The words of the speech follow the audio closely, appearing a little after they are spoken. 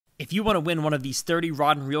If you want to win one of these 30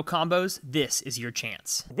 rod and reel combos, this is your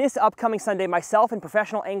chance. This upcoming Sunday, myself and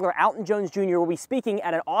professional angler Alton Jones Jr. will be speaking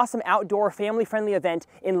at an awesome outdoor family-friendly event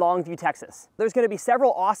in Longview, Texas. There's going to be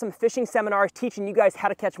several awesome fishing seminars teaching you guys how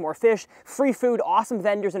to catch more fish, free food, awesome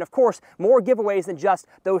vendors, and of course, more giveaways than just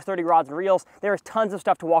those 30 rods and reels. There is tons of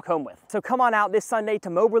stuff to walk home with. So come on out this Sunday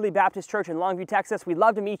to Moberly Baptist Church in Longview, Texas. We'd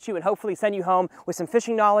love to meet you and hopefully send you home with some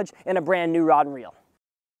fishing knowledge and a brand new rod and reel.